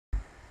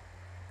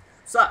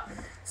What's up?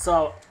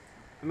 So,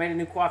 I made a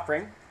new quad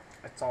frame.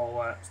 It's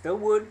all still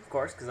wood, of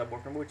course, because I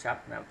work in a wood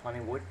shop and I have plenty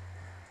of wood.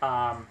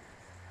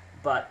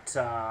 But it's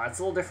a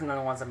little different than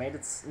the ones I made.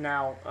 It's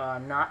now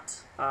not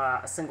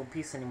a single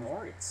piece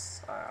anymore.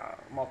 It's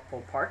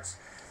multiple parts.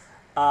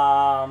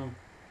 The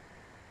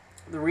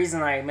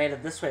reason I made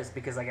it this way is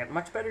because I get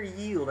much better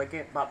yield. I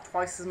get about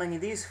twice as many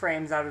of these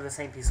frames out of the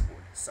same piece of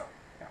wood. So,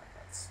 that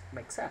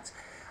makes sense.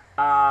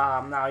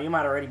 Now, you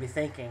might already be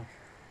thinking,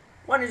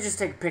 why don't you just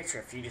take a picture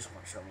if you just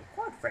want to show me a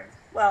quad frame?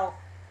 Well,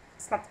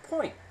 it's not the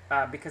point,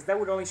 because that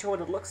would only show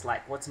what it looks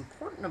like. What's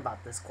important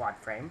about this quad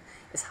frame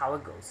is how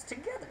it goes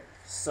together.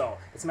 So,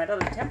 it's made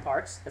out of 10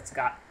 parts. It's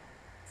got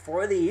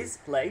 4 of these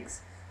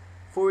legs,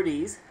 4 of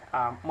these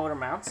motor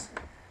mounts,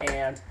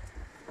 and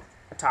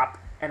a top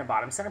and a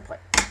bottom center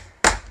plate.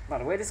 Now,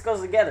 the way this goes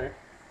together,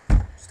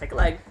 just take a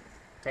leg,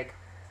 take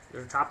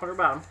the top or the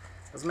bottom,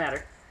 doesn't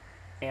matter,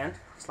 and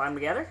slide them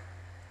together,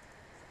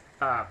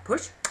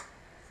 push,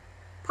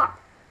 pop.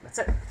 That's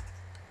it.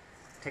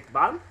 Take the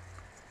bottom,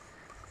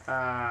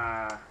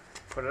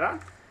 put it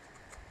on,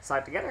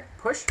 slide together,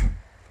 push,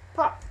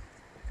 pop.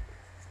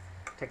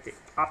 Take the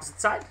opposite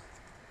side,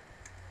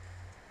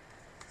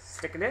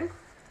 stick it in,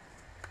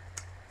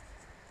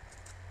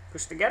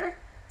 push together,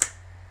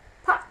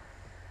 pop.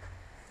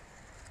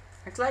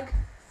 Next leg,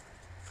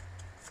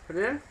 put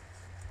it in,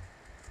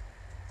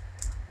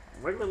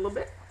 wiggle it a little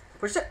bit,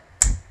 push it,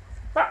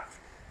 pop.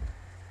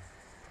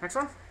 Next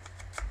one,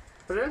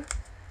 put it in,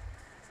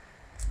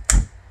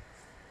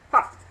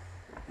 pop.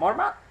 More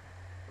mount,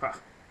 pop.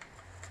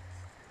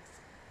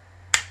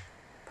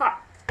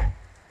 Pop.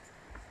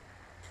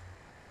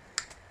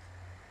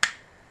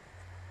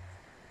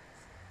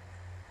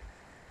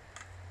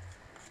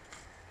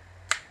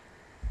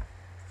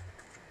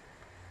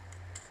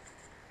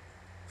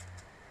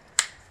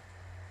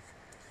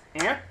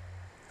 And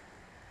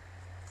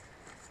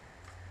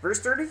very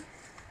sturdy,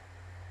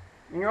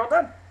 and you're all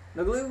done.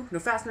 No glue, no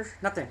fasteners,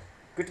 nothing.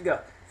 Good to go.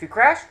 If you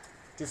crash,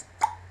 just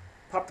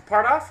pop the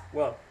part off.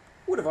 Well,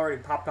 it would have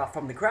already popped off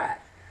from the crash.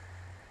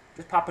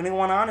 Just pop a new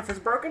one on if it's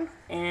broken,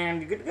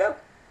 and you're good to go.